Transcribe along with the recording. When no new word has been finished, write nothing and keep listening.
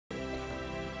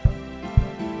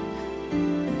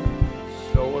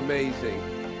amazing.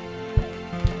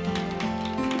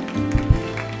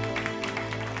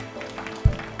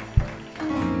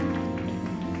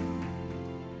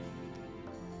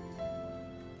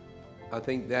 I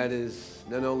think that is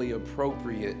not only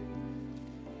appropriate,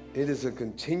 it is a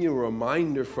continual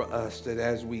reminder for us that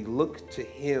as we look to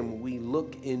Him, we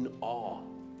look in awe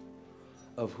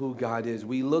of who God is.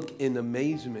 We look in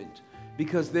amazement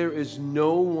because there is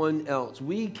no one else.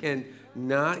 We can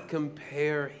not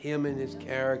compare Him and His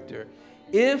character.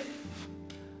 If,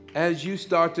 as you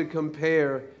start to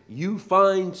compare, you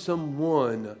find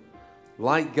someone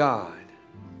like God,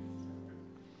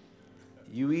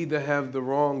 you either have the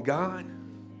wrong God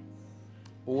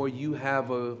or you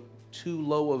have a too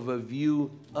low of a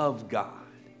view of God,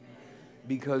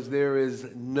 because there is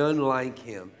none like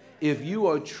Him. If you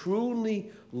are truly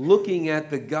looking at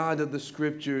the God of the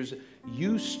Scriptures,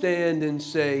 you stand and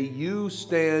say, you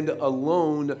stand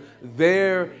alone.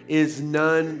 There is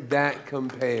none that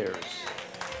compares.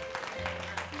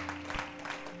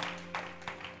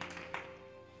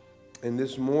 And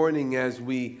this morning, as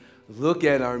we look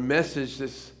at our message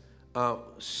that's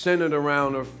centered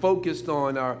around or focused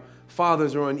on our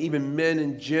fathers or on even men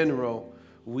in general,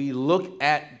 we look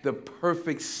at the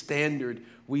perfect standard.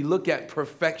 We look at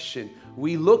perfection.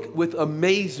 We look with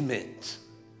amazement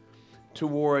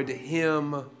toward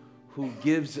Him who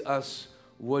gives us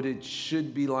what it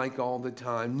should be like all the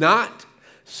time. Not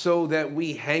so that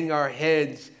we hang our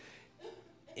heads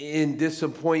in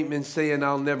disappointment saying,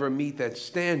 I'll never meet that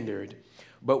standard,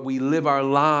 but we live our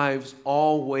lives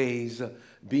always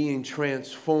being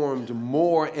transformed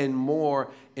more and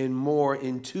more and more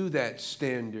into that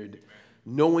standard,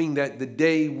 knowing that the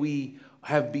day we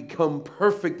have become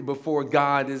perfect before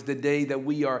God is the day that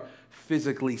we are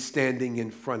physically standing in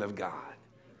front of God.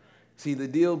 See, the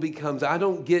deal becomes, I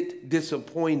don't get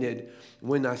disappointed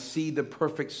when I see the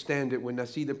perfect standard, when I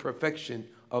see the perfection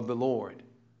of the Lord.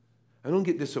 I don't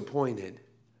get disappointed.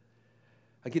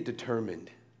 I get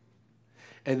determined.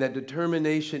 And that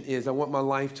determination is, I want my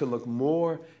life to look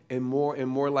more and more and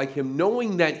more like Him,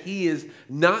 knowing that He is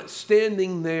not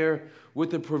standing there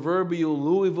with the proverbial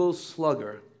Louisville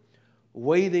Slugger,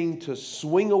 waiting to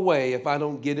swing away if I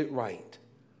don't get it right.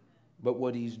 But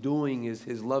what He's doing is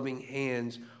His loving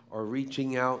hands are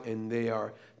reaching out and they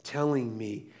are telling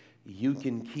me, you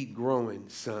can keep growing,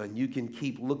 son. You can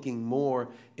keep looking more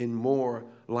and more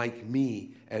like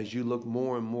me as you look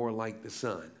more and more like the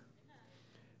Son.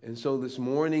 And so this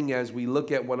morning, as we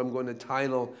look at what I'm going to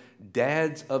title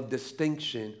Dads of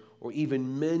Distinction, or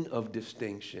even Men of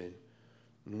Distinction,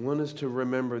 I want us to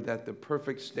remember that the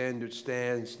perfect standard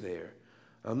stands there.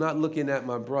 I'm not looking at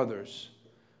my brothers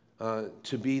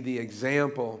to be the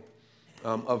example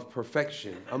of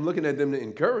perfection. I'm looking at them to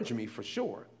encourage me for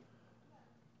sure.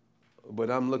 But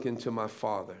I'm looking to my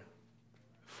Father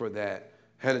for that.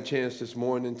 Had a chance this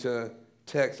morning to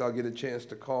text. I'll get a chance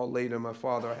to call later. My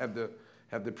father, I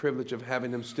have the privilege of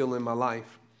having him still in my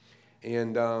life.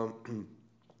 And I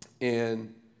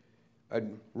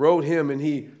wrote him and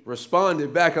he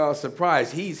responded back. I was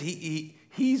surprised.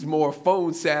 He's more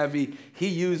phone savvy. He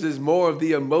uses more of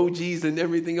the emojis and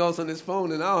everything else on his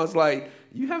phone. And I was like,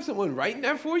 you have someone writing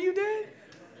that for you, Dad?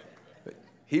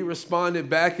 He responded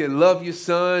back and love you,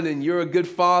 son, and you're a good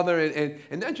father.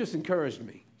 And that just encouraged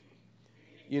me,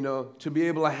 you know, to be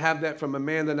able to have that from a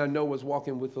man that I know was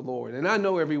walking with the Lord. And I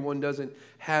know everyone doesn't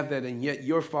have that, and yet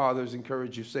your fathers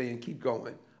encourage you, saying, keep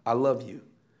going. I love you.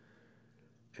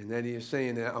 And that He is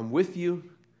saying that I'm with you,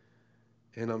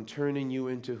 and I'm turning you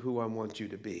into who I want you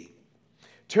to be.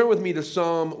 Turn with me to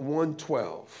Psalm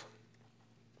 112.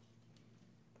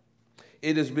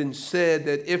 It has been said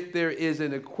that if there is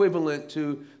an equivalent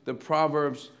to the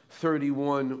Proverbs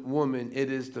 31 woman,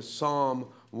 it is the Psalm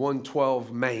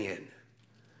 112 man.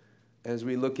 As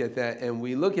we look at that, and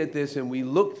we look at this, and we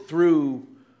look through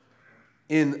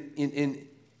in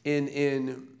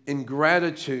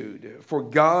gratitude for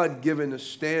God given a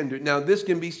standard. Now, this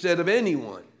can be said of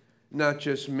anyone, not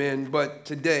just men, but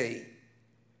today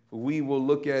we will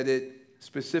look at it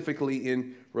specifically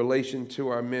in relation to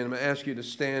our men. I'm going to ask you to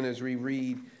stand as we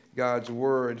read God's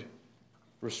word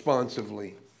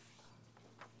responsively.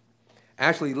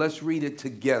 Actually, let's read it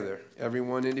together,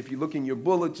 everyone. And if you look in your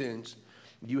bulletins,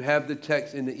 you have the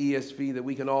text in the ESV that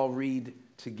we can all read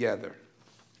together.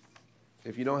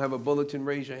 If you don't have a bulletin,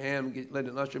 raise your hand. Let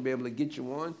an usher be able to get you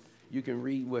one. You can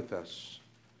read with us.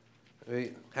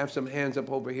 Have some hands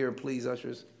up over here, please,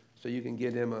 ushers, so you can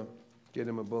get him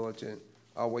a bulletin.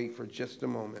 I'll wait for just a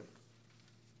moment.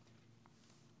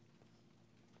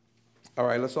 All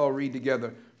right, let's all read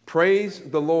together. Praise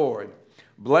the Lord.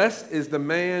 Blessed is the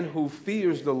man who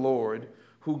fears the Lord,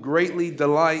 who greatly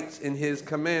delights in his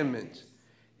commandments.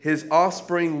 His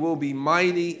offspring will be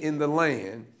mighty in the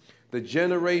land. The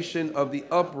generation of the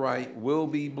upright will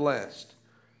be blessed.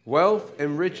 Wealth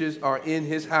and riches are in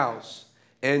his house,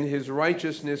 and his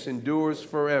righteousness endures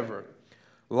forever.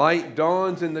 Light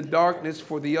dawns in the darkness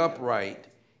for the upright.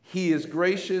 He is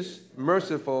gracious,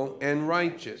 merciful, and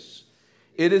righteous.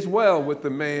 It is well with the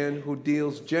man who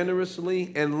deals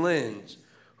generously and lends,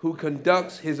 who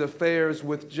conducts his affairs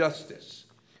with justice.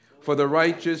 For the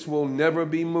righteous will never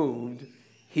be moved.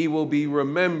 He will be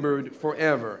remembered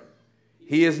forever.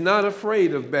 He is not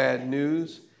afraid of bad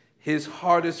news. His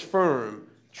heart is firm,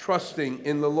 trusting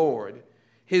in the Lord.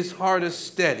 His heart is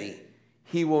steady.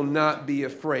 He will not be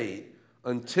afraid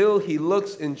until he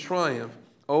looks in triumph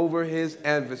over his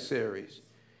adversaries.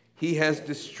 He has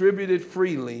distributed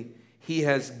freely. He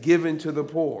has given to the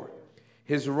poor.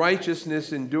 His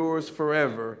righteousness endures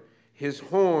forever. His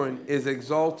horn is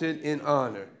exalted in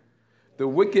honor. The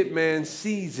wicked man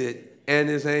sees it and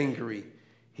is angry.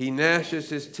 He gnashes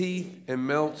his teeth and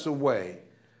melts away.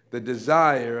 The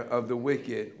desire of the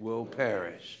wicked will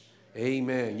perish.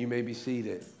 Amen. You may be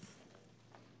seated.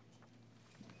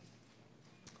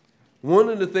 One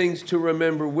of the things to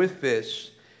remember with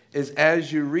this is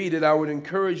as you read it, I would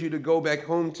encourage you to go back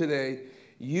home today.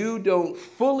 You don't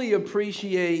fully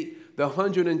appreciate the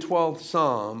 112th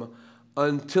Psalm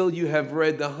until you have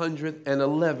read the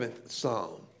 111th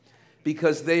Psalm,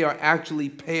 because they are actually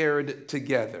paired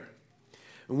together.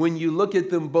 When you look at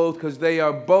them both, because they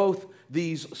are both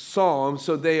these psalms,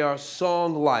 so they are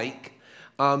song-like.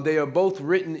 They are both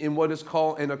written in what is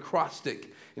called an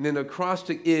acrostic. And an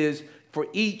acrostic is, for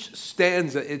each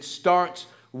stanza, it starts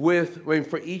with,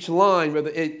 for each line, rather,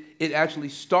 it actually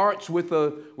starts with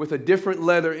a different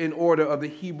letter in order of the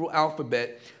Hebrew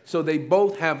alphabet. So they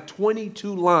both have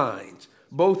 22 lines,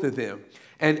 both of them.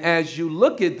 And as you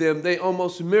look at them, they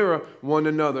almost mirror one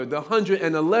another. The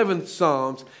 111th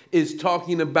Psalms is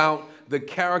talking about the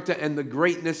character and the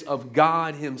greatness of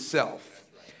God himself.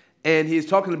 And he's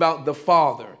talking about the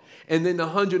Father. And then the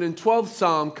 112th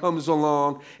Psalm comes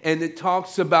along and it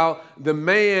talks about the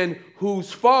man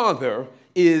whose father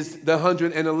is the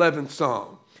 111th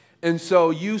Psalm. And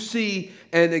so you see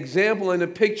an example and a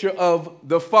picture of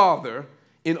the Father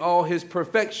in all his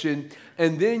perfection.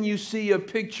 And then you see a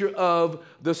picture of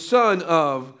the Son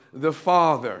of the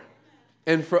Father.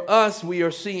 And for us, we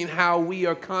are seeing how we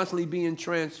are constantly being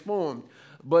transformed.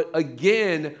 But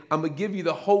again, I'm going to give you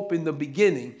the hope in the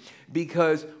beginning,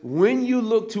 because when you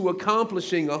look to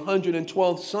accomplishing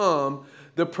 112th Psalm,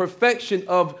 the perfection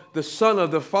of the Son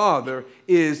of the Father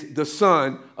is the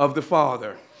Son of the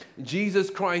Father. Jesus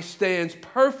Christ stands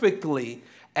perfectly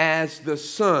as the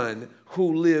Son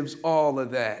who lives all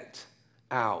of that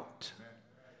out.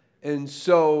 And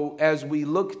so as we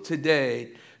look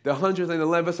today, the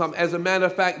 111th Psalm, as a matter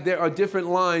of fact, there are different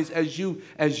lines. As you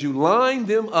line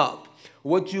them up,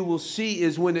 what you will see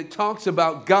is when it talks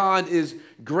about God is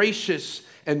gracious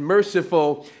and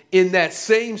merciful, in that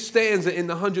same stanza in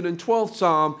the 112th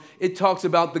Psalm, it talks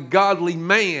about the godly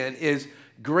man is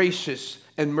gracious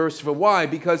and merciful. Why?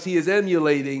 Because he is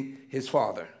emulating his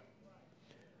Father.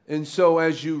 And so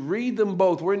as you read them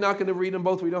both, we're not going to read them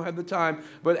both, we don't have the time,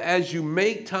 but as you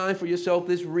make time for yourself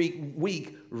this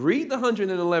week, read the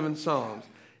 111th Psalms,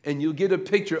 and you'll get a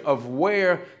picture of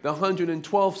where the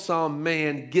 112th Psalm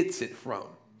man gets it from.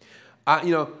 I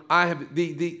have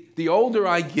the older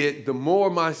I get, the more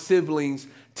my siblings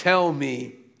tell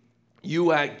me,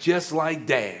 you act just like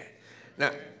Dad.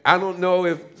 Now, I don't know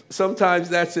if sometimes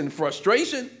that's in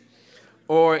frustration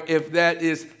or if that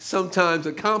is sometimes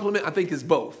a compliment. I think it's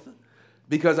both,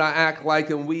 because I act like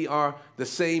him. We are the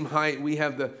same height. We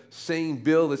have the same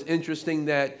build. It's interesting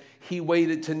that he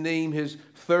waited to name his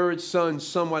third son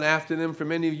somewhat after them. For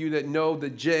many of you that know, the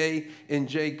J in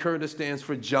J Curtis stands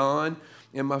for John.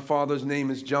 And my father's name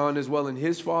is John as well, and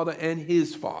his father and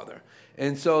his father.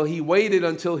 And so he waited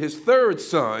until his third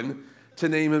son to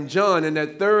name him John. And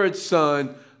that third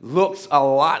son looks a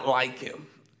lot like him.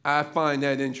 I find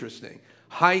that interesting.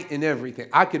 Height and everything.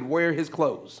 I could wear his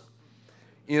clothes.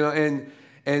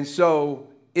 And so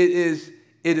it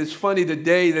is funny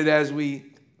today that as we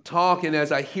talk and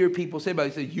as I hear people say about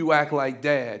it, they say, you act like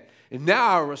Dad. And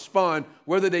now I respond,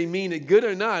 whether they mean it good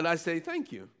or not, I say,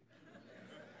 thank you.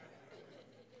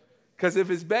 Because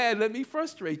if it's bad, let me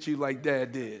frustrate you like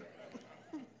Dad did.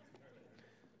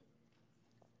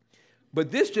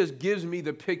 But this just gives me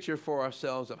the picture for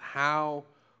ourselves of how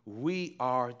we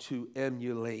are to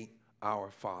emulate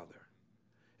our Father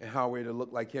and how we're to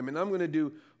look like him. And I'm going to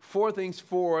do 4 things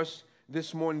for us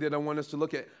this morning that I want us to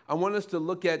look at. I want us to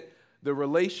look at the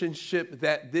relationship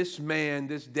that this man,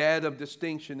 this dad of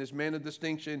distinction, this man of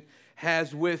distinction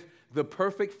has with the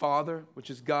perfect Father, which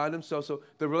is God himself. So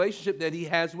the relationship that he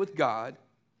has with God,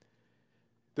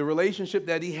 the relationship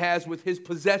that he has with his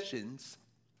possessions,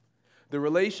 the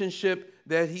relationship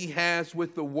that he has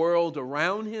with the world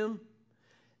around him,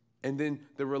 and then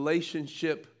the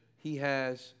relationship he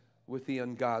has with the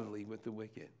ungodly, with the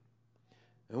wicked.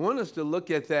 I want us to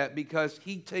look at that because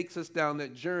he takes us down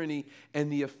that journey and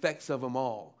the effects of them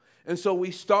all. And so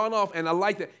we start off, and I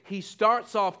like that. He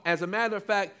starts off, as a matter of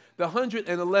fact, the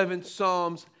 111th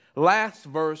Psalm's last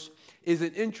verse is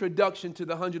an introduction to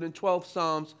the 112th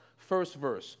Psalm's first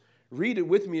verse. Read it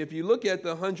with me. If you look at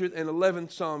the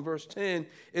 111th Psalm, verse 10,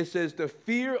 it says, "The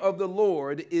fear of the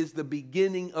Lord is the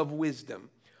beginning of wisdom.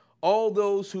 All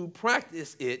those who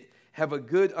practice it have a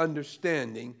good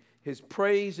understanding. His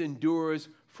praise endures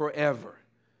forever."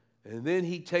 And then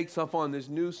he takes off on this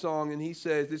new song, and he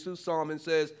says, this new psalm, and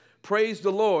says, "Praise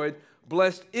the Lord.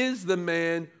 Blessed is the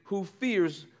man who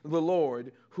fears the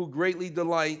Lord, who greatly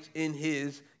delights in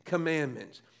his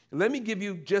commandments." Let me give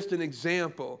you just an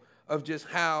example of just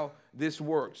how this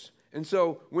works. And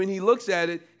so when he looks at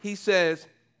it, he says,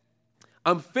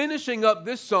 I'm finishing up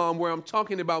this psalm where I'm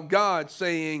talking about God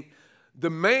saying, the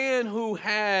man who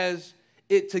has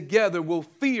it together will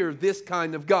fear this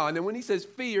kind of God. And when he says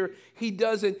fear, he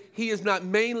is not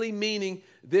mainly meaning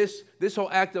this whole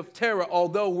act of terror,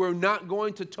 although we're not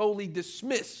going to totally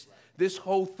dismiss this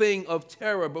whole thing of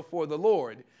terror before the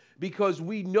Lord, because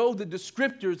we know the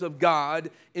descriptors of God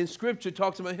in Scripture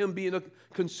talks about him being a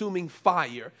consuming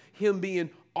fire, him being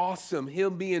awesome,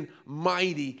 him being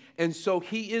mighty. And so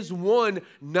he is one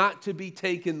not to be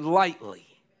taken lightly.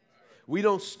 We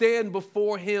don't stand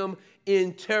before him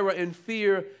in terror and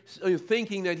fear,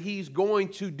 thinking that he's going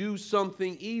to do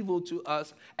something evil to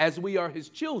us as we are his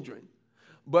children.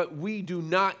 But we do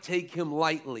not take him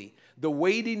lightly. The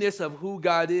weightiness of who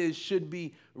God is should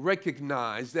be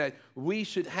recognized, that we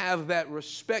should have that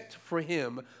respect for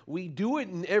him. We do it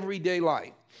in everyday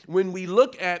life. When we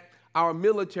look at our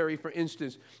military, for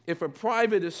instance, if a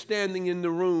private is standing in the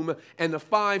room and a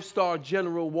 5-star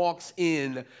general walks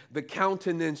in, the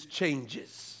countenance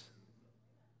changes.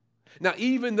 Now,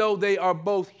 even though they are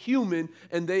both human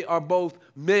and they are both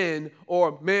men,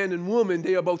 or man and woman,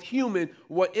 they are both human,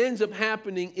 what ends up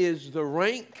happening is the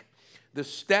rank, the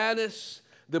status,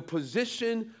 the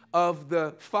position of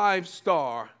the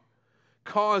 5-star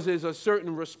causes a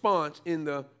certain response in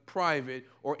the private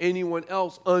or anyone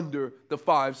else under the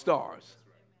 5 stars.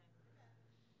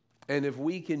 And if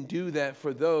we can do that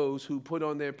for those who put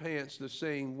on their pants the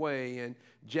same way and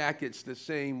jackets the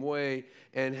same way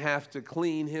and have to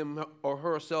clean him or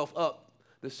herself up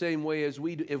the same way as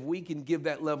we do, if we can give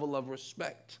that level of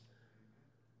respect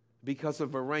because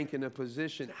of a rank and a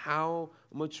position, how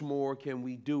much more can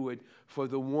we do it for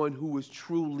the one who is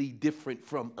truly different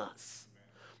from us?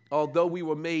 Although we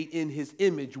were made in his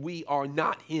image, we are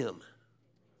not him.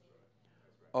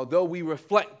 Although we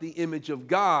reflect the image of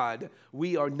God,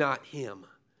 we are not him.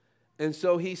 And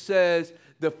so he says,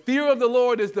 the fear of the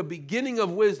Lord is the beginning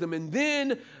of wisdom. And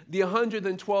then the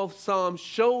 112th Psalm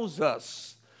shows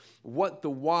us what the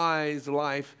wise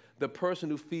life, the person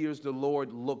who fears the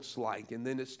Lord, looks like. And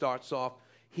then it starts off,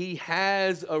 he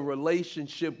has a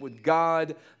relationship with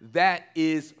God that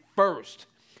is first.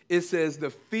 It says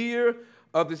the fear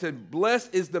of this, said,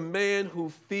 blessed is the man who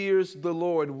fears the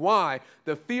Lord. Why?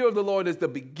 The fear of the Lord is the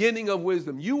beginning of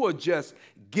wisdom. You are just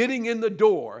getting in the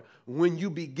door when you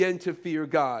begin to fear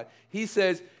God. He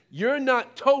says, you're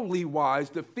not totally wise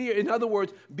to fear. In other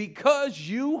words, because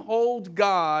you hold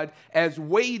God as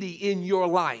weighty in your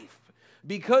life,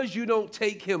 because you don't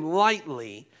take him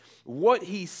lightly, what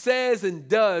he says and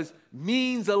does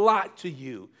means a lot to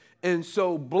you. And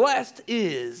so blessed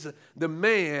is the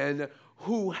man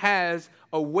who has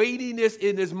a weightiness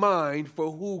in his mind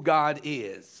for who God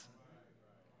is,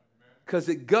 because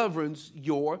it governs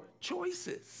your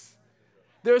choices.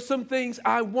 There are some things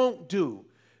I won't do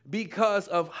because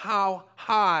of how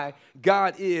high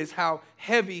God is, how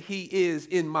heavy he is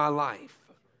in my life.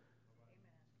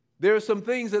 There are some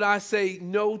things that I say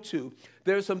no to.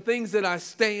 There are some things that I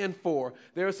stand for.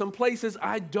 There are some places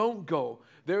I don't go.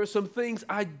 There are some things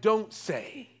I don't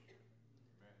say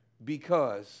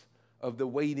because of the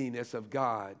weightiness of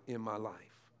God in my life.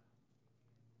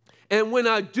 And when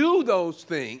I do those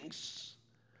things,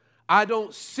 I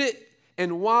don't sit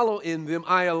and wallow in them.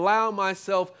 I allow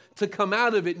myself to come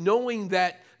out of it, knowing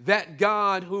that that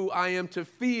God who I am to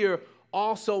fear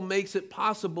also makes it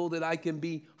possible that I can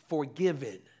be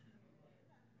forgiven.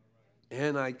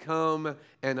 And I come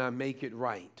and I make it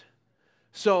right.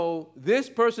 So this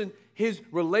person, his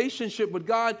relationship with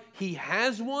God, he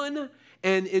has one,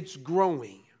 and it's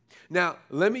growing. Now,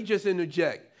 let me just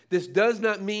interject. This does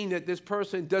not mean that this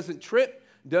person doesn't trip,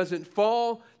 doesn't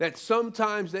fall, that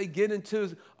sometimes they get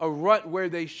into a rut where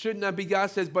they should not be. God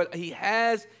says, but he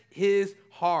has his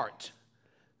heart.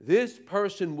 This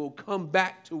person will come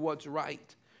back to what's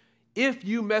right. If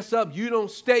you mess up, you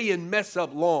don't stay and mess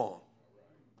up long.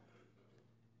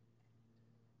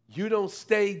 You don't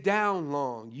stay down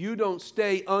long. You don't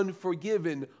stay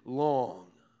unforgiven long.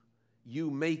 You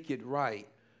make it right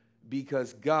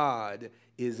because God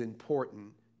is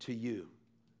important to you.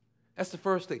 That's the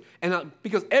first thing. And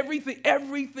because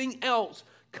everything else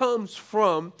comes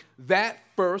from that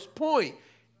first point.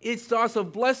 It starts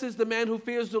of blesses the man who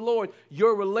fears the Lord.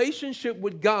 Your relationship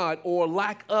with God or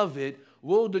lack of it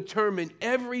will determine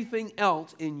everything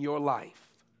else in your life.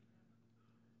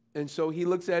 And so he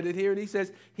looks at it here and he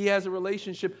says he has a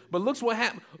relationship. But look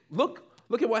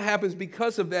at what happens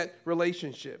because of that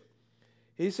relationship.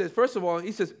 He says, first of all,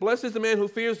 he says, blessed is the man who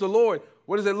fears the Lord.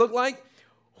 What does it look like?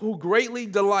 Who greatly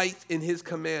delights in his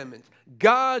commandments.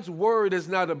 God's word is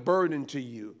not a burden to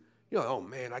you. You're like, oh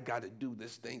man, I got to do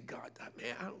this thing. God,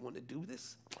 man, I don't want to do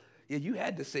this. Yeah, you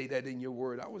had to say that in your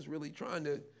word. I was really trying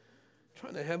to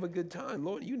have a good time.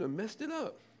 Lord, you done messed it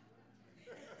up.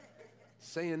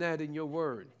 Saying that in your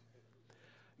word.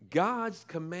 God's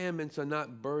commandments are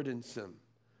not burdensome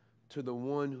to the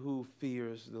one who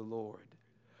fears the Lord.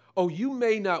 Oh, you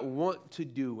may not want to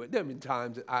do it. There have been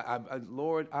times,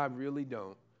 Lord, I really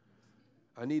don't.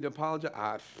 I need to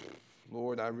apologize.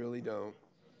 Lord, I really don't.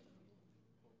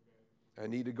 I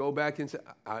need to go back and say,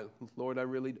 Lord, I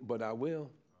really, but I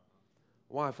will.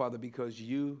 Why, Father? Because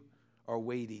you are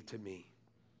weighty to me.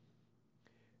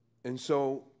 And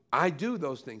so I do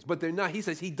those things, but they're not. He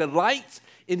says he delights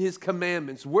in his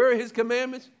commandments. Where are his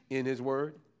commandments? In his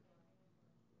word.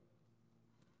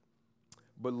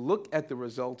 But look at the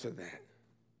results of that.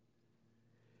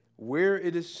 Where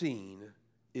it is seen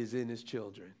is in his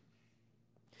children.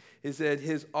 It said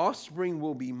his offspring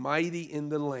will be mighty in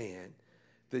the land.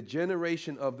 The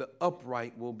generation of the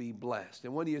upright will be blessed.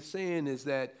 And what he is saying is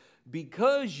that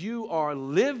because you are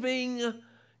living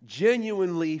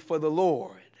genuinely for the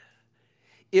Lord,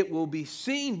 it will be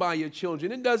seen by your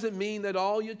children. It doesn't mean that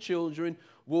all your children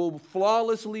will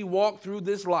flawlessly walk through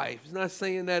this life. He's not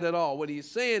saying that at all. What he's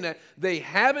saying that they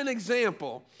have an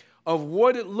example of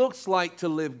what it looks like to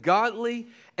live godly,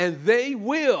 and they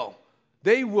will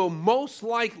most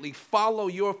likely follow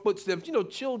your footsteps. You know,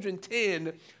 children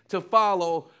tend to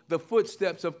follow the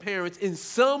footsteps of parents in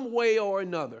some way or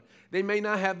another. They may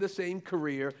not have the same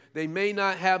career. They may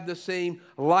not have the same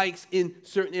likes in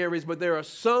certain areas, but there are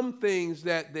some things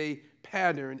that they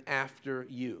pattern after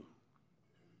you.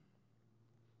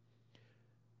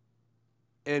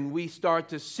 And we start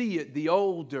to see it the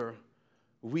older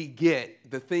we get,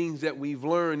 the things that we've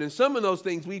learned. And some of those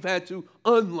things we've had to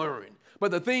unlearn.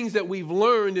 But the things that we've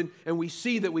learned and we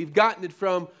see that we've gotten it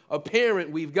from a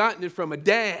parent, we've gotten it from a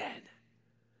dad.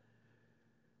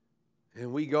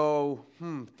 And we go,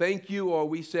 thank you, or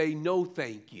we say no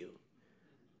thank you.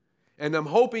 And I'm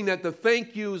hoping that the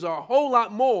thank yous are a whole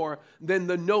lot more than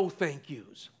the no thank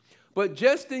yous. But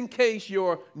just in case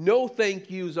your no thank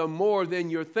yous are more than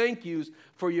your thank yous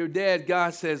for your dad,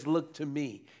 God says, look to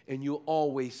me. And you'll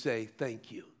always say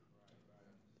thank you.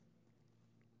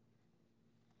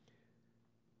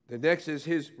 The next is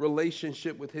his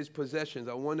relationship with his possessions.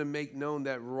 I want to make known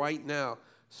that right now,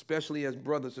 especially as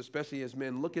brothers, especially as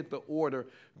men, look at the order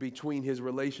between his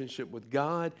relationship with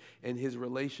God and his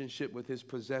relationship with his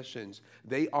possessions.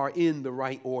 They are in the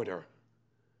right order.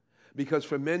 Because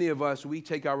for many of us, we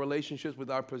take our relationships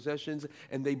with our possessions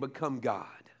and they become God.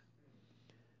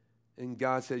 And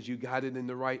God says you got it in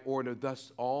the right order.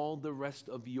 Thus, all the rest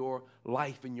of your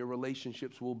life and your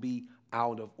relationships will be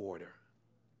out of order.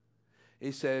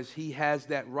 It says he has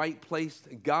that right place.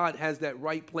 God has that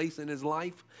right place in his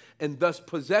life. And thus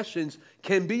possessions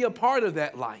can be a part of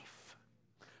that life.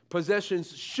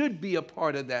 Possessions should be a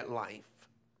part of that life.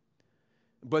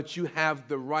 But you have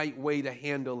the right way to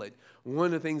handle it. One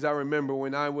of the things I remember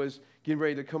when I was getting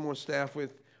ready to come on staff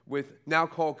with now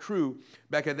called Cru,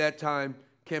 back at that time,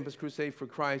 Campus Crusade for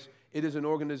Christ, it is an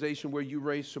organization where you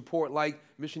raise support like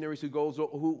missionaries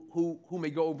who may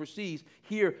go overseas.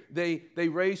 Here, they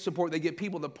raise support. They get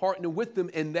people to partner with them,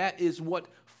 and that is what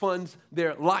funds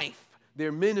their life,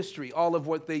 their ministry, all of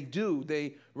what they do.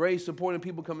 They raise support, and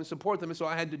people come and support them, and so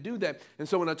I had to do that. And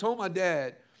so when I told my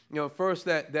dad, first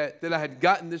that I had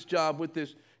gotten this job with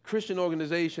this Christian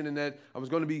organization and that I was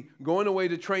going to be going away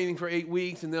to training for 8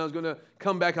 weeks and then I was going to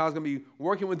come back. I was going to be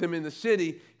working with them in the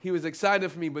city. He was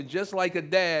excited for me, but just like a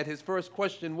dad, his first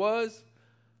question was,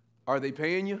 Are they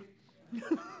paying you?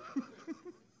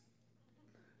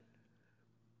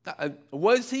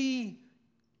 Was he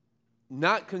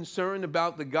not concerned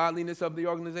about the godliness of the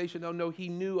organization? Oh, no, he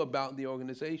knew about the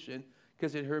organization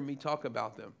because he heard me talk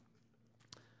about them.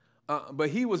 But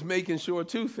he was making sure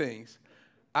two things.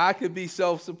 I could be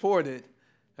self-supported.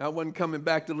 I wasn't coming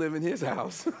back to live in his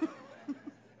house.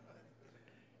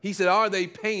 He said, are they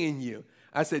paying you?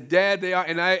 I said, Dad, they are.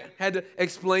 And I had to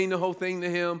explain the whole thing to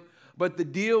him. But the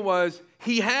deal was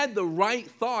he had the right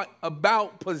thought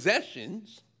about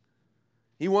possessions.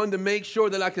 He wanted to make sure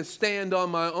that I could stand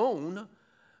on my own,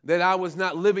 that I was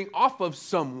not living off of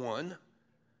someone,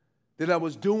 that I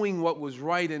was doing what was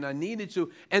right and I needed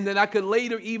to, and that I could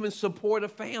later even support a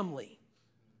family.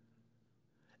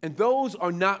 And those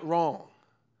are not wrong.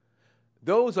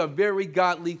 Those are very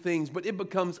godly things, but it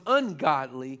becomes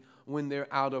ungodly when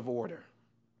they're out of order.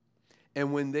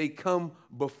 And when they come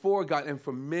before God, and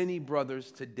for many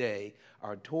brothers today,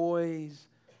 our toys,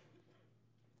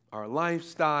 our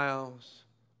lifestyles,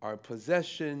 our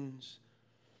possessions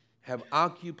have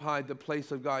occupied the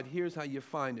place of God. Here's how you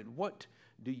find it. What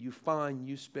do you find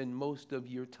you spend most of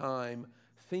your time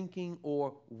thinking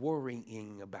or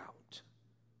worrying about?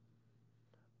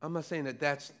 I'm not saying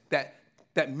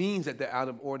that means that they're out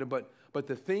of order, but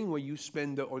the thing where you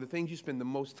spend the things you spend the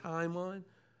most time on,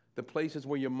 the places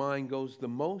where your mind goes the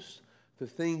most, the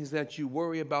things that you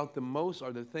worry about the most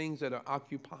are the things that are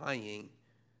occupying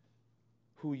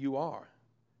who you are.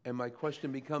 And my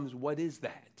question becomes, what is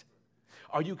that?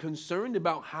 Are you concerned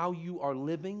about how you are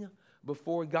living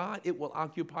before God? It will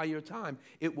occupy your time.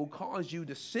 It will cause you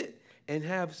to sit and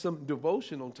have some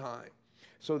devotional time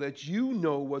so that you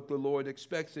know what the Lord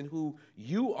expects and who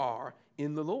you are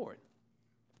in the Lord.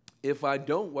 If I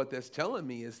don't, what that's telling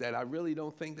me is that I really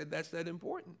don't think that that's that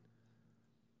important.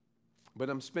 But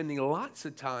I'm spending lots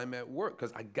of time at work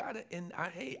because I gotta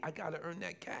earn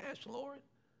that cash, Lord.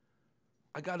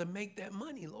 I got to make that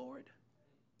money, Lord.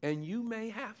 And you may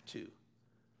have to.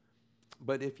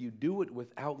 But if you do it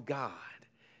without God,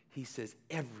 he says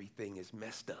everything is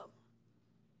messed up.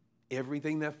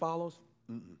 Everything that follows,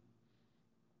 it's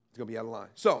going to be out of line.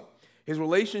 So his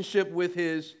relationship with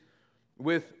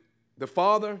the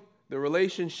Father, the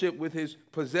relationship with his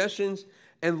possessions,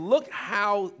 and look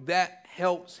how that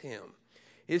helps him.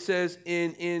 It says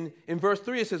in verse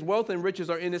 3, it says, wealth and riches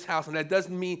are in his house. And that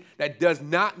does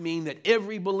not mean that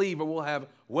every believer will have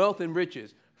wealth and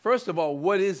riches. First of all,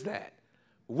 what is that?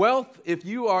 Wealth, if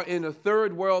you are in a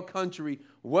third world country,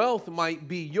 wealth might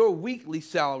be your weekly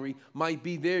salary, might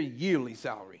be their yearly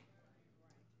salary.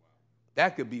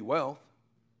 That could be wealth.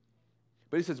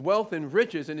 But it says wealth and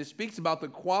riches, and it speaks about the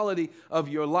quality of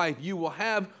your life. You will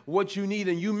have what you need,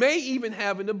 and you may even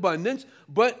have an abundance.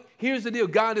 But here's the deal.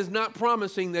 God is not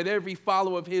promising that every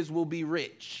follower of his will be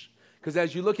rich. Because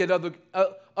as you look at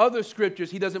other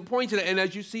scriptures, he doesn't point to that. And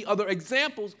as you see other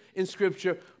examples in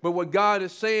scripture, but what God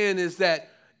is saying is that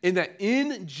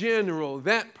in general,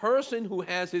 that person who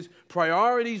has his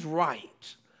priorities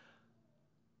right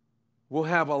will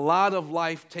have a lot of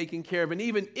life taken care of. And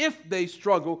even if they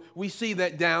struggle, we see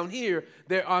that down here,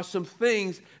 there are some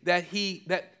things that he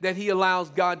allows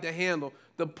God to handle.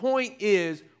 The point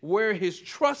is, where his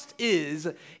trust is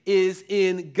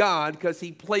in God, because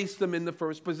he placed them in the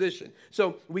first position.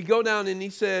 So we go down and he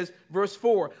says, verse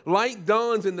 4, light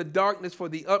dawns in the darkness for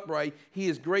the upright. He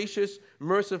is gracious,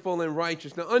 merciful, and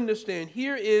righteous. Now understand,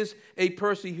 here is a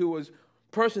person who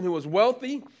was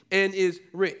wealthy and is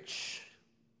rich.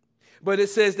 But it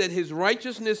says that his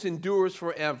righteousness endures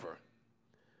forever.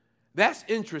 That's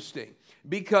interesting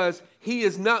because he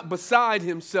is not beside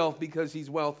himself because he's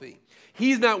wealthy.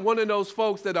 He's not one of those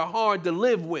folks that are hard to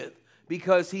live with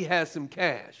because he has some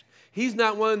cash. He's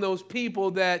not one of those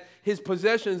people that his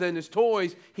possessions and his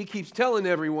toys he keeps telling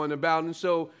everyone about, and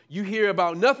so you hear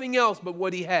about nothing else but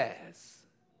what he has.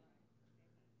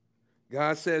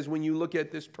 God says when you look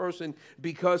at this person,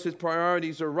 because his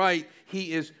priorities are right,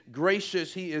 he is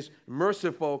gracious, he is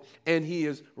merciful, and he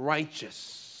is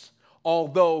righteous,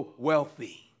 although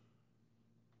wealthy.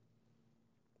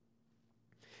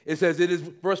 It says,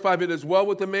 verse 5, it is well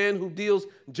with the man who deals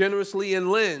generously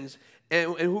and lends,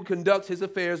 and who conducts his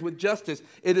affairs with justice.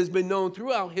 It has been known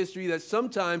throughout history that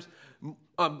sometimes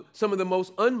some of the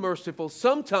most unmerciful,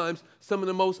 sometimes some of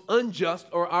the most unjust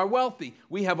are wealthy.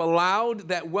 We have allowed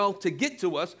that wealth to get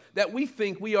to us that we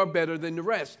think we are better than the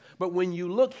rest. But when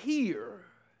you look here,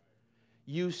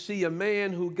 you see a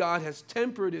man who God has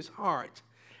tempered his heart.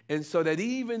 And so that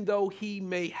even though he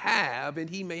may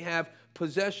have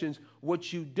possessions,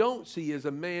 what you don't see is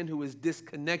a man who is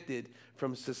disconnected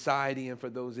from society and for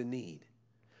those in need.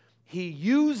 He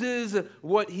uses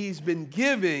what he's been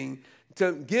giving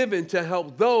given to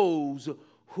help those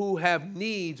who have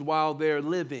needs while they're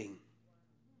living.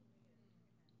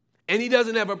 And he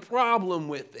doesn't have a problem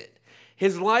with it.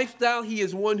 His lifestyle, he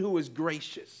is one who is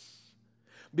gracious.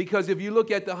 Because if you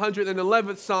look at the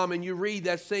 111th Psalm and you read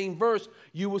that same verse,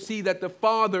 you will see that the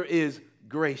Father is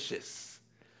gracious.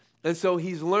 And so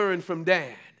he's learned from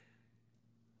Dad.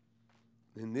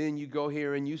 And then you go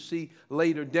here and you see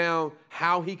later down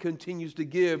how he continues to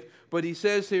give. But he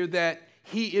says here that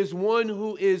he is one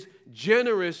who is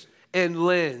generous and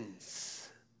lends.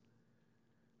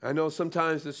 I know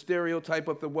sometimes the stereotype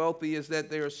of the wealthy is that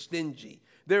they are stingy.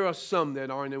 There are some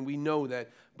that aren't, and we know that.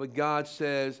 But God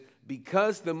says,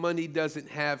 because the money doesn't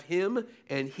have him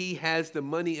and he has the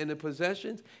money and the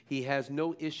possessions, he has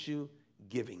no issue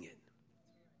giving it.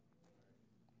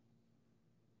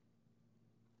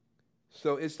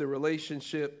 So it's the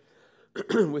relationship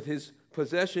with his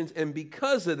possessions. And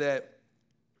because of that,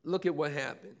 look at what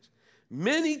happens.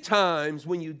 Many times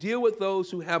when you deal with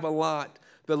those who have a lot,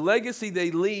 the legacy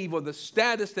they leave or the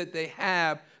status that they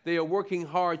have, they are working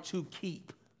hard to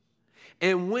keep.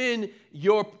 And when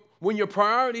your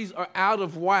priorities are out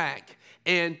of whack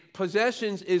and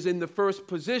possessions is in the first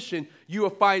position, you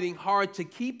are fighting hard to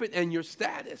keep it and your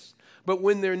status. But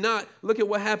when they're not, look at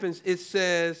what happens. It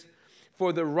says,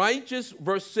 for the righteous,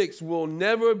 verse 6, will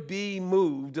never be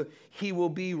moved. He will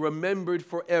be remembered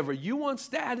forever. You want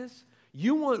status?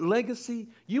 You want legacy?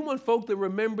 You want folk to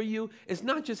remember you? It's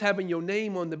not just having your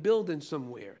name on the building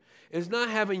somewhere. It's not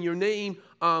having your name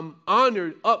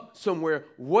honored up somewhere.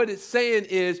 What it's saying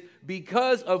is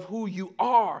because of who you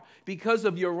are, because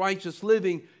of your righteous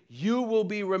living, you will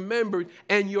be remembered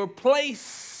and your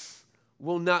place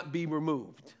will not be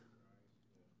removed.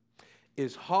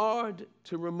 It's hard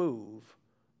to remove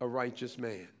a righteous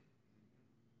man.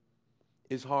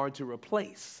 It's hard to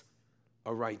replace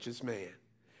a righteous man.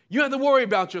 You don't have to worry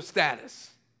about your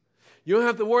status. You don't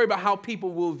have to worry about how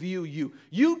people will view you.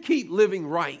 You keep living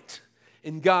right,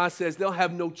 and God says they'll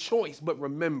have no choice but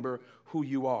remember who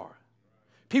you are.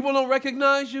 People don't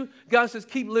recognize you. God says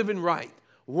keep living right.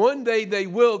 One day they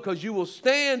will, because you will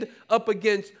stand up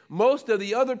against most of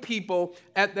the other people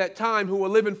at that time who are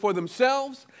living for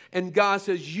themselves, and God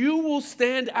says you will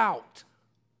stand out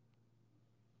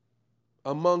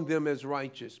among them as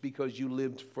righteous because you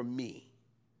lived for me.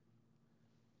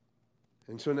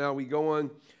 And so now we go on.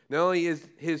 Not only is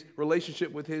his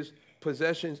relationship with his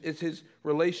possessions, it's his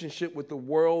relationship with the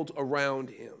world around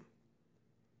him.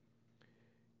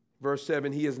 Verse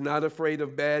 7, he is not afraid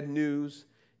of bad news.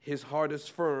 His heart is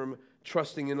firm,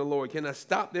 trusting in the Lord. Can I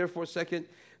stop there for a second?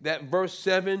 That verse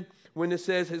 7, when it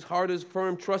says his heart is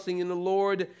firm, trusting in the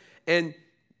Lord, and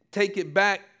take it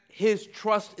back, his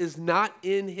trust is not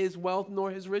in his wealth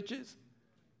nor his riches,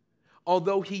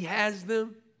 although he has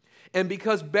them. And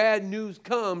because bad news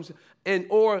comes,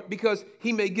 or because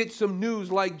he may get some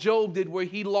news like Job did where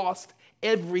he lost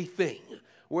everything,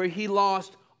 where he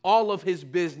lost all of his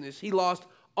business, he lost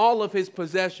all of his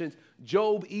possessions.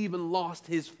 Job even lost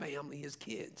his family, his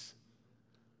kids.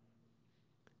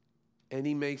 And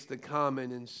he makes the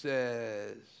comment and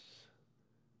says,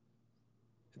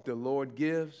 the Lord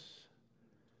gives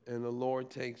and the Lord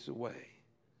takes away.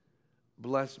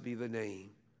 Blessed be the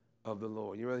name of the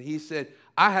Lord. You know, he said,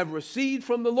 I have received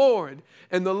from the Lord,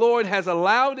 and the Lord has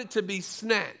allowed it to be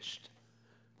snatched.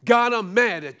 God, I'm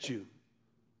mad at you.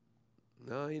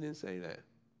 No, he didn't say that.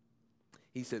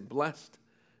 He said, blessed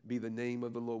be the name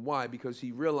of the Lord. Why? Because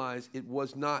he realized it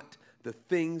was not the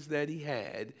things that he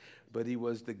had, but he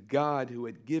was the God who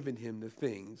had given him the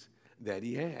things that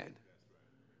he had.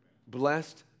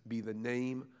 Blessed be the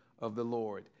name of the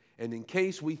Lord. And in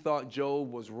case we thought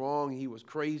Job was wrong, he was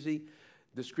crazy,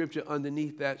 the scripture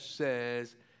underneath that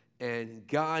says, and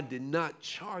God did not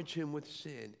charge him with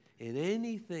sin. In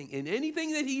anything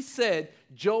that he said,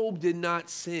 Job did not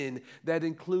sin. That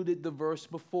included the verse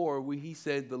before where he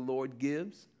said, the Lord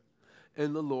gives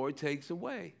and the Lord takes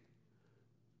away.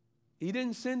 He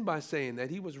didn't sin by saying that.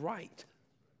 He was right.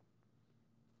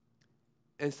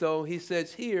 And so he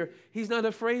says here, he's not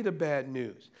afraid of bad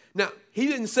news. Now, he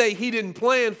didn't say he didn't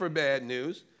plan for bad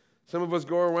news. Some of us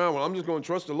go around, well, I'm just going to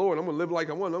trust the Lord. I'm going to live like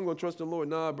I want. I'm going to trust the Lord.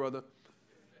 Nah, brother.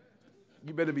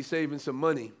 You better be saving some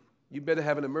money. You better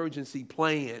have an emergency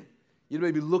plan. You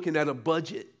better be looking at a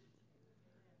budget.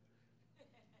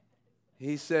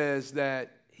 He says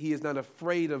that he is not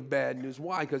afraid of bad news.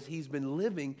 Why? Because he's been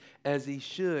living as he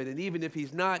should. And even if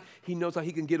he's not, he knows how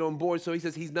he can get on board. So he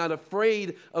says he's not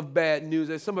afraid of bad news.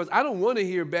 As some of us, I don't want to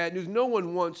hear bad news. No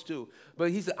one wants to. But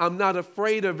he said, I'm not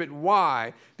afraid of it.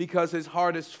 Why? Because his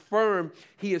heart is firm.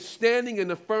 He is standing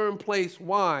in a firm place.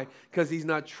 Why? Because he's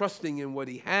not trusting in what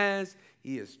he has.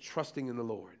 He is trusting in the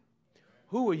Lord.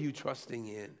 Who are you trusting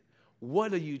in?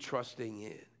 What are you trusting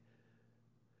in?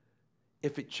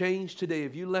 If it changed today,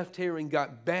 if you left here and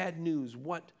got bad news,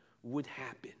 what would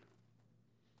happen?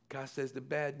 God says the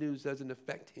bad news doesn't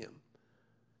affect him,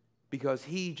 because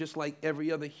he, just like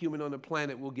every other human on the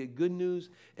planet, will get good news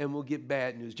and will get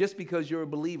bad news. Just because you're a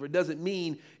believer doesn't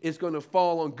mean it's going to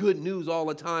fall on good news all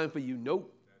the time for you.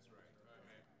 Nope. That's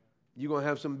right. You're going to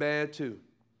have some bad too.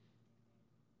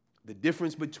 The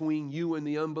difference between you and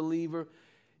the unbeliever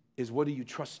is, what are you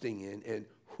trusting in and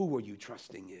who are you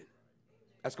trusting in?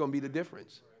 That's going to be the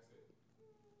difference.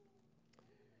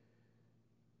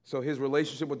 So his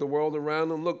relationship with the world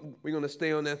around him, look, we're going to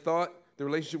stay on that thought. The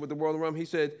relationship with the world around him. He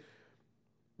said,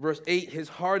 verse 8, his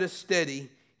heart is steady.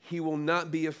 He will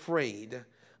not be afraid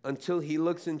until he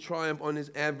looks in triumph on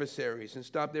his adversaries. And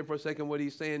stop there for a second. What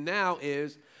he's saying now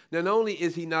is, not only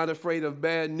is he not afraid of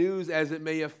bad news as it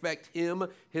may affect him,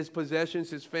 his possessions,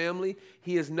 his family,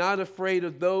 he is not afraid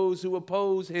of those who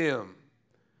oppose him.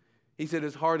 He said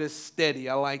his heart is steady.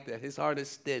 I like that. His heart is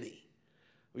steady.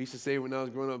 We used to say when I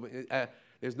was growing up,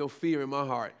 there's no fear in my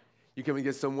heart. You come and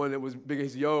get someone that was bigger. He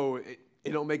said, yo,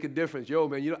 it don't make a difference. Yo,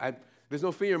 man, there's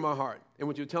no fear in my heart. And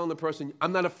what you're telling the person,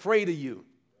 I'm not afraid of you.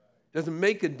 It doesn't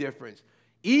make a difference.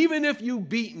 Even if you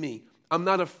beat me, I'm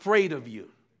not afraid of you.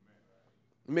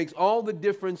 It makes all the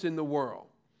difference in the world.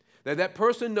 That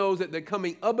person knows that they're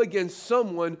coming up against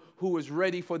someone who is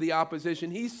ready for the opposition.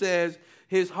 He says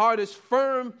his heart is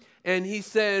firm, and he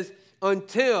says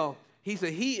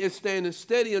he is standing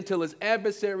steady until his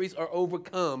adversaries are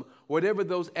overcome, whatever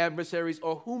those adversaries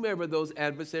or whomever those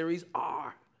adversaries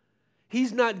are.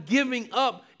 He's not giving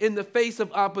up in the face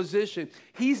of opposition.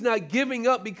 He's not giving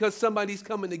up because somebody's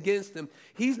coming against him.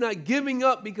 He's not giving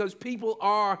up because people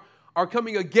are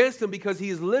coming against him because he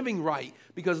is living right.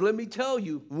 Because let me tell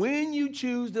you, when you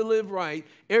choose to live right,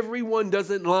 everyone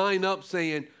doesn't line up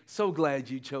saying, so glad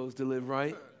you chose to live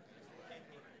right.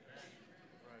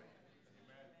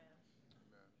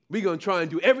 We're going to try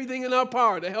and do everything in our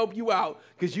power to help you out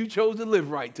because you chose to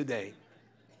live right today.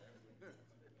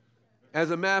 As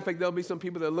a matter of fact, there'll be some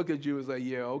people that look at you and say,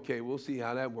 yeah, okay, we'll see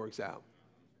how that works out.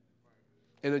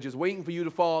 And they're just waiting for you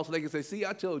to fall so they can say, see,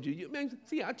 I told you.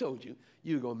 I told you.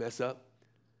 You're going to mess up.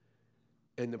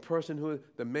 And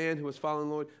the man who is following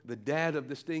the Lord, the dad of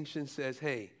distinction says,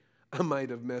 hey, I might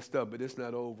have messed up, but it's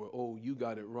not over. Oh, you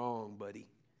got it wrong, buddy.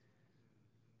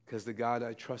 Because the God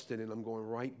I trusted in, I'm going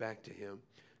right back to him,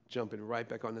 jumping right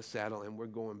back on the saddle, and we're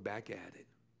going back at it.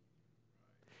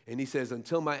 And he says,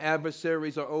 until my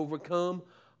adversaries are overcome,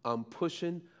 I'm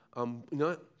pushing, I'm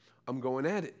going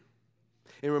at it.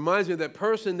 It reminds me of that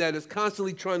person that is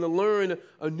constantly trying to learn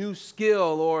a new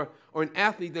skill, or an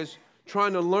athlete that's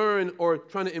trying to learn or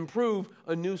trying to improve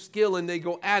a new skill, and they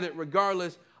go at it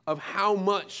regardless of how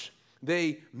much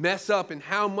they mess up and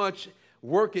how much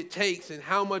work it takes and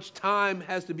how much time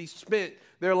has to be spent.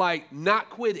 They're like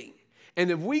not quitting. And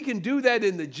if we can do that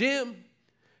in the gym,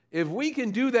 if we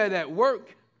can do that at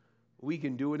work, we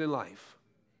can do it in life.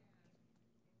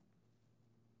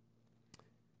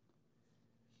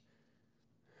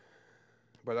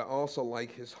 But I also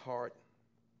like his heart.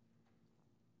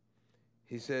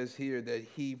 He says here that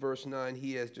verse 9,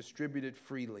 he has distributed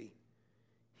freely.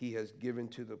 He has given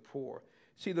to the poor.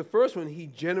 See, the first one, he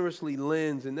generously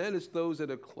lends, and that is those that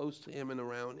are close to him and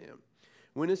around him.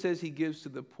 When it says he gives to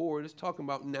the poor, it's talking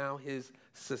about now his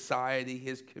society,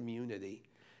 his community.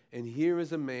 And here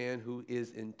is a man who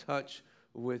is in touch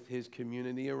with his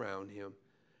community around him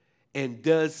and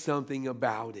does something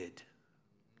about it.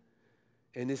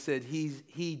 And it said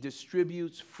he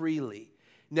distributes freely.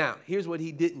 Now, here's what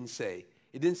he didn't say.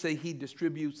 It didn't say he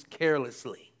distributes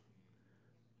carelessly,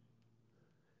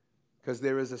 because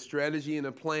there is a strategy and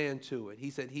a plan to it.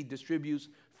 He said he distributes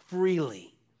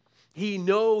freely. He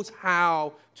knows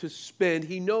how to spend.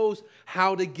 He knows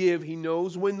how to give. He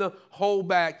knows when to hold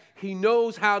back. He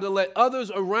knows how to let others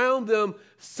around them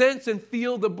sense and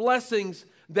feel the blessings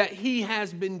that he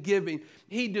has been giving.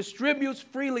 He distributes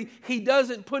freely. He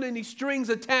doesn't put any strings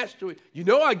attached to it. You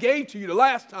know, I gave to you the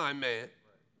last time, man.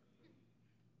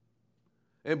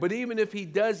 But even if he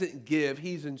doesn't give,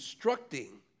 he's instructing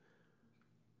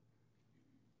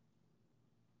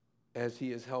as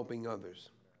he is helping others.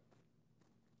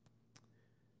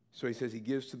 So he says he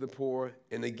gives to the poor,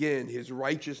 and again, his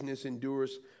righteousness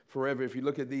endures forever. If you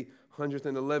look at the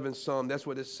 111th Psalm, that's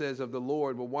what it says of the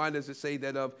Lord. But why does it say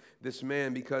that of this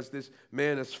man? Because this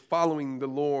man is following the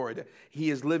Lord. He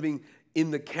is living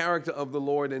in the character of the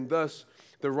Lord, and thus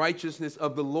the righteousness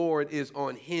of the Lord is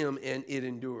on him, and it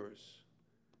endures.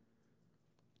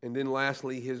 And then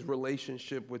lastly, his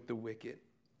relationship with the wicked.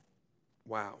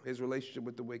 Wow, his relationship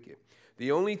with the wicked.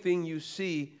 The only thing you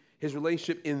see His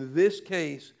relationship in this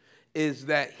case is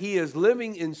that he is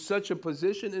living in such a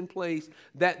position and place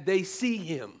that they see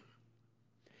him.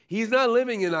 He's not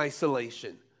living in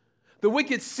isolation. The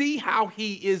wicked see how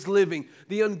he is living.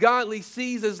 The ungodly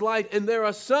sees his life, and there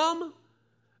are some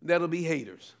that'll be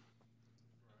haters.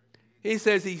 He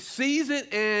says he sees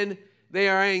it and they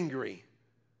are angry.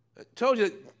 I told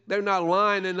you they're not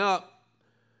lining up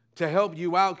to help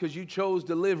you out because you chose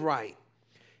to live right.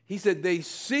 He said they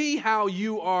see how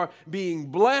you are being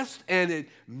blessed and it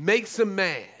makes them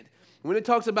mad. When it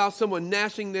talks about someone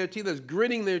gnashing their teeth, that's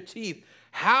gritting their teeth,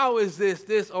 how is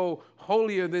this, oh,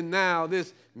 holier than thou,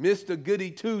 this Mr.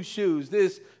 Goody Two Shoes,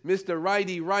 this Mr.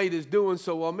 Righty Right is doing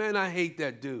so well? Man, I hate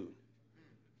that dude.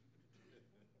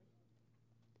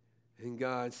 And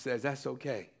God says, that's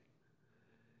okay.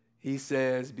 He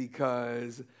says,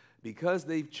 because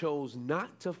they've chose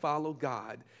not to follow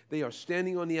God, they are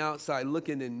standing on the outside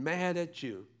looking and mad at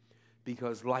you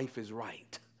because life is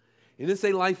right. It didn't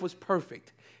say life was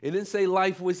perfect. It didn't say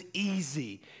life was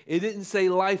easy. It didn't say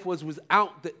life was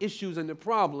without the issues and the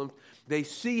problems. They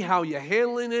see how you're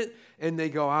handling it, and they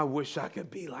go, I wish I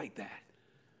could be like that.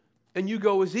 And you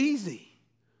go, it's easy.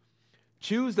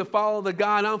 Choose to follow the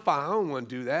God I'm following. I don't want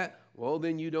to do that. Well,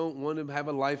 then you don't want to have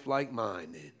a life like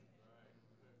mine then.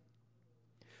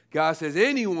 God says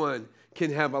anyone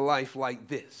can have a life like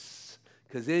this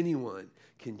because anyone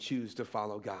can choose to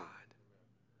follow God.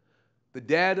 The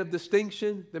dad of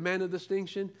distinction, the man of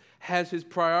distinction, has his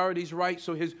priorities right,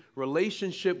 so his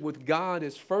relationship with God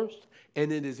is first,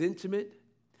 and it is intimate.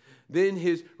 Then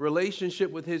his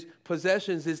relationship with his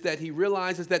possessions is that he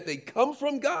realizes that they come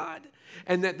from God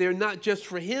and that they're not just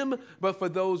for him, but for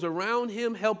those around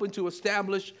him, helping to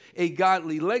establish a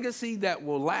godly legacy that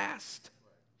will last.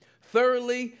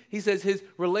 Thirdly, he says his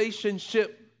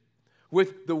relationship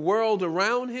with the world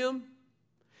around him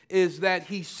is that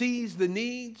he sees the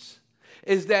needs,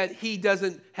 is that he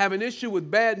doesn't have an issue with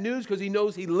bad news because he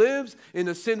knows he lives in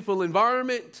a sinful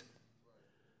environment.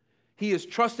 He is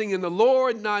trusting in the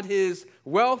Lord, not his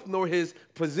wealth nor his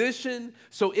position,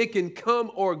 so it can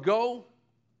come or go.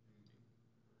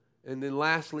 And then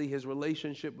lastly, his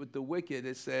relationship with the wicked,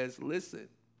 it says, listen,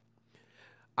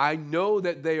 I know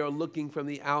that they are looking from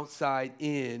the outside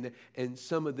in, and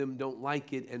some of them don't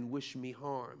like it and wish me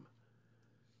harm.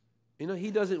 You know,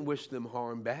 he doesn't wish them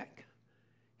harm back.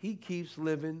 He keeps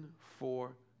living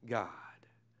for God.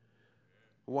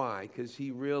 Why? Because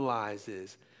he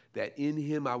realizes that in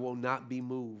him I will not be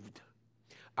moved.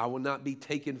 I will not be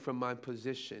taken from my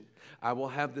position. I will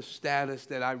have the status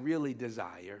that I really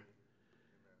desire.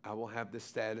 I will have the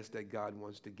status that God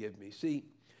wants to give me. See,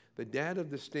 the dad of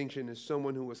distinction is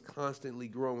someone who is constantly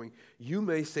growing. You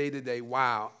may say today,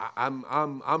 wow,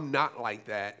 I'm not like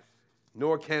that,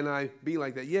 nor can I be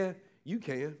like that. Yeah, you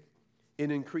can, in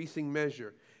increasing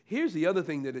measure. Here's the other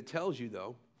thing that it tells you,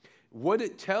 though. What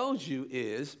it tells you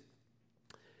is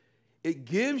it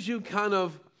gives you kind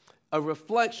of a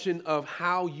reflection of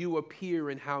how you appear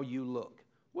and how you look.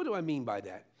 What do I mean by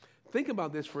that? Think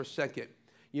about this for a second.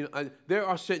 You know, there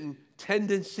are certain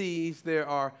tendencies, there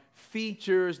are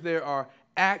features, there are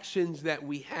actions that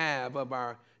we have of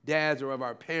our dads or of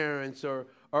our parents or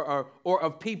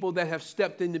of people that have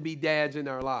stepped in to be dads in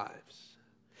our lives.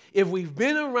 If we've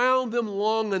been around them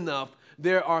long enough,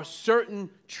 there are certain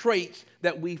traits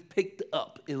that we've picked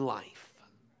up in life.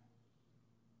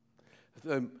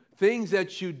 Things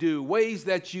that you do, ways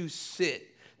that you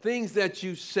sit, things that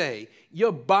you say,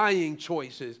 your buying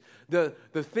choices, the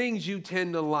things you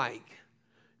tend to like.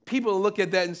 People look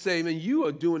at that and say, man, you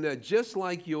are doing that just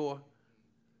like your...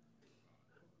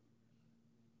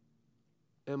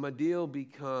 And my deal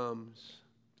becomes,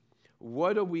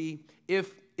 what are we,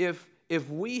 if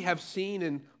we have seen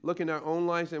and look in our own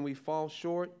lives and we fall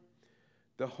short,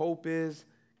 the hope is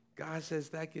God says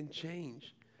that can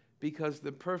change, because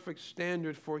the perfect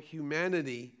standard for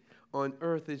humanity on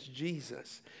earth is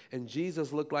Jesus. And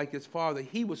Jesus looked like his Father.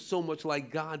 He was so much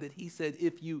like God that he said,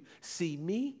 if you see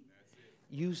me,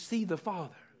 you see the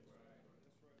Father.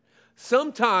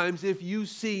 Sometimes if you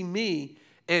see me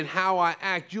and how I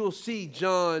act, you'll see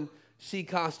John C.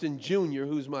 Costin Jr.,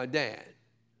 who's my dad.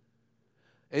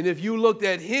 And if you looked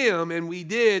at him, and we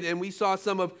did, and we saw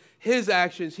some of his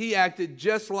actions, he acted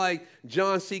just like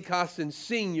John C. Costin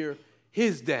Sr.,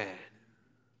 his dad.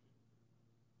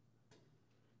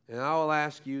 And I will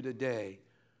ask you today,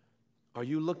 are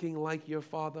you looking like your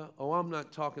father? Oh, I'm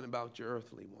not talking about your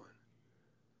earthly one,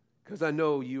 because I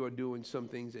know you are doing some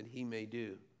things that he may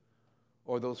do,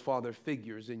 or those father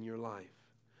figures in your life.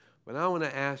 But I want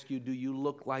to ask you, do you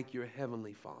look like your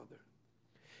heavenly Father?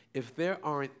 If there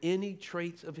aren't any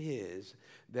traits of his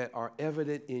that are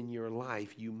evident in your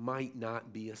life, you might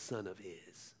not be a son of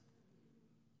his.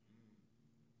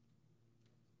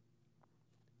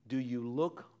 Do you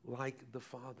look like the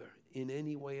Father in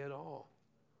any way at all?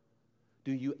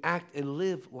 Do you act and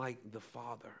live like the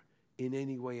Father in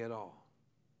any way at all?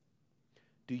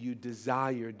 Do you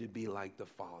desire to be like the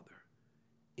Father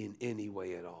in any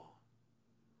way at all?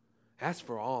 That's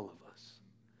for all of us.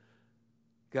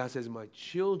 God says, my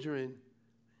children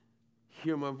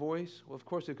hear my voice. Well, of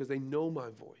course, because they know my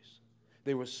voice.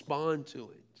 They respond to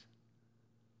it.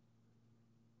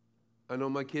 I know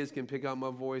my kids can pick out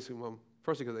my voice. Well,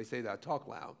 first, because they say that I talk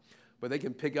loud. But they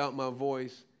can pick out my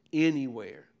voice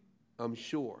anywhere, I'm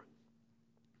sure.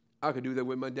 I could do that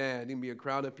with my dad. There can be a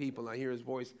crowd of people, and I hear his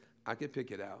voice. I could pick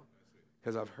it out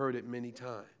because I've heard it many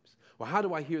times. Well, how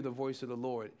do I hear the voice of the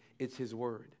Lord? It's his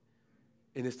word.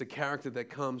 And it's the character that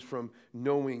comes from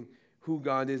knowing who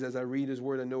God is. As I read his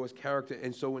word, I know his character.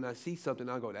 And so when I see something,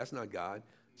 I go, that's not God.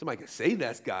 Somebody can say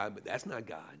that's God, but that's not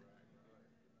God.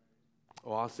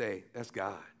 Or I'll say, that's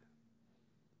God.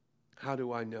 How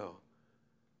do I know?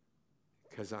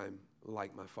 Because I'm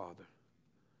like my Father.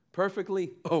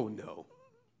 Perfectly? Oh, no.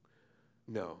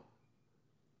 No.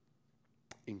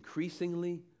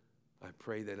 Increasingly, I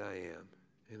pray that I am.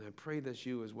 And I pray that's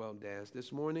you as well, Daz.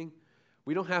 This morning,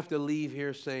 we don't have to leave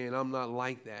here saying, I'm not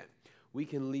like that. We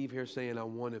can leave here saying, I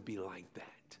want to be like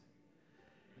that.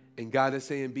 And God is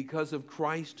saying, because of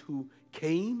Christ who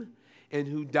came and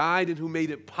who died and who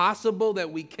made it possible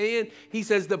that we can, he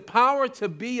says, the power to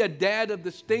be a dad of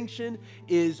distinction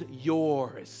is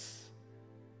yours.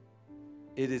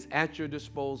 It is at your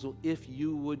disposal if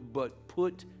you would but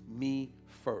put me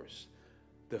first.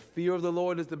 The fear of the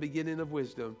Lord is the beginning of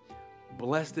wisdom.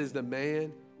 Blessed is the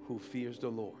man who fears the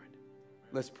Lord.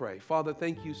 Let's pray. Father,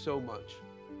 thank you so much,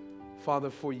 Father,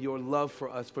 for your love for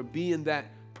us, for being that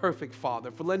perfect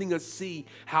Father, for letting us see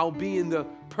how being the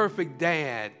perfect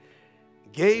dad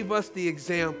gave us the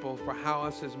example for how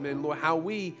us as men, Lord, how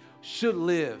we should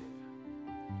live.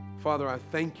 Father, I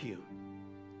thank you,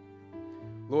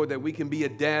 Lord, that we can be a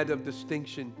dad of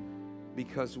distinction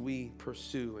because we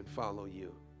pursue and follow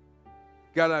you.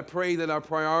 God, I pray that our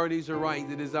priorities are right.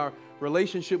 That is our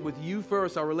relationship with you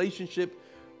first, our relationship,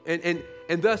 and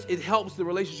thus it helps the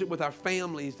relationship with our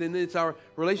families. Then it's our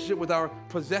relationship with our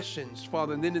possessions,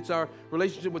 Father. And then it's our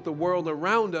relationship with the world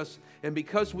around us. And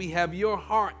because we have your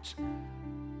heart,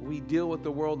 we deal with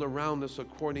the world around us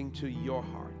according to your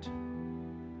heart.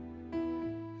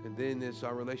 And then it's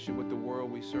our relationship with the world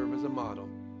we serve as a model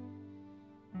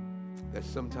that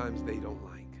sometimes they don't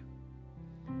like.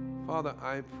 Father,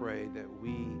 I pray that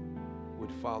we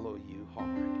would follow you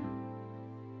hard,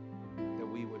 that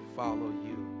we would follow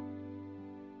you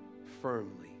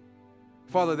firmly.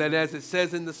 Father, that as it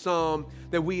says in the psalm,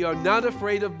 that we are not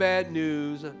afraid of bad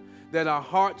news, that our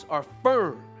hearts are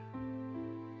firm,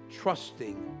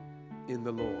 trusting in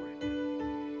the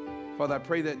Lord. Father, I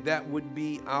pray that that would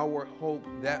be our hope,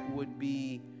 that would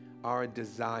be our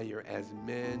desire as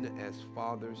men, as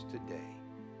fathers today.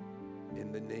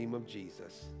 In the name of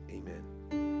Jesus, amen.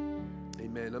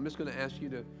 Amen. I'm just going to ask you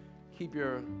to keep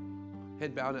your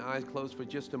head bowed and eyes closed for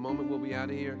just a moment. We'll be out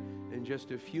of here in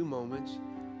just a few moments.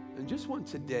 And just one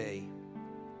today,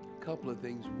 a couple of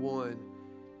things. One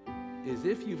is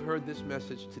if you've heard this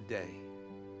message today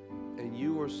and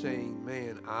you are saying,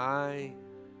 man, I'm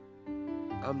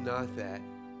not that.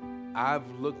 I've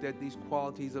looked at these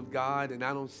qualities of God and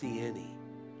I don't see any.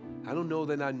 I don't know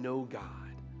that I know God.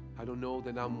 I don't know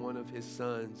that I'm one of his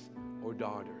sons or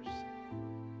daughters.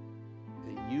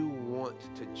 And you want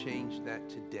to change that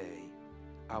today,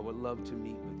 I would love to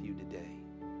meet with you today.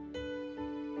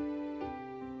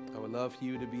 I would love for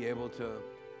you to be able to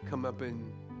come up and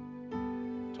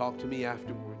talk to me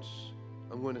afterwards.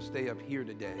 I'm going to stay up here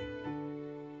today.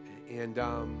 And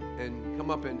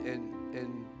come up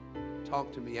and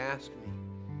talk to me, ask me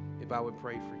if I would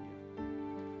pray for you.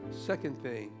 Second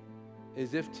thing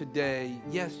is if today,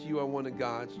 yes, you are one of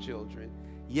God's children.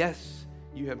 Yes,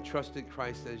 you have trusted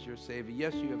Christ as your Savior.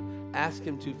 Yes, you have asked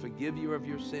him to forgive you of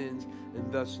your sins,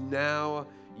 and thus now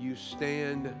you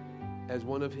stand as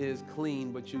one of his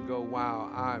clean, but you go, wow,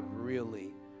 I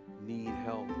really need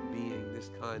help being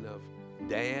this kind of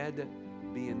dad,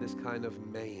 being this kind of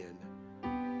man.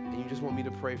 And you just want me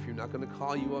to pray for you. I'm not going to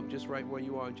call you up just right where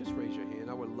you are. Just raise your hand.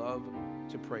 I would love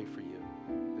to pray for you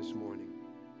this morning.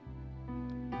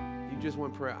 You just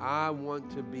want prayer. I want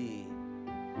to be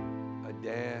a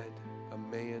dad, a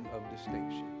man of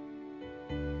distinction.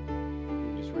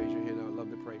 You just raise your hand. I would love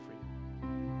to pray for you.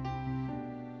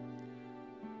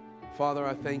 Father,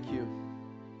 I thank you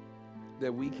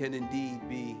that we can indeed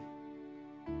be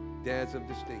dads of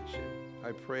distinction.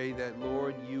 I pray that,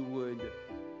 Lord, you would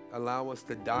allow us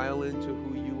to dial into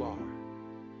who you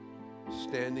are,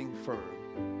 standing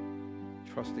firm,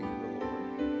 trusting in the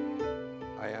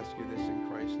Lord. I ask you this in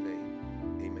Christ's name.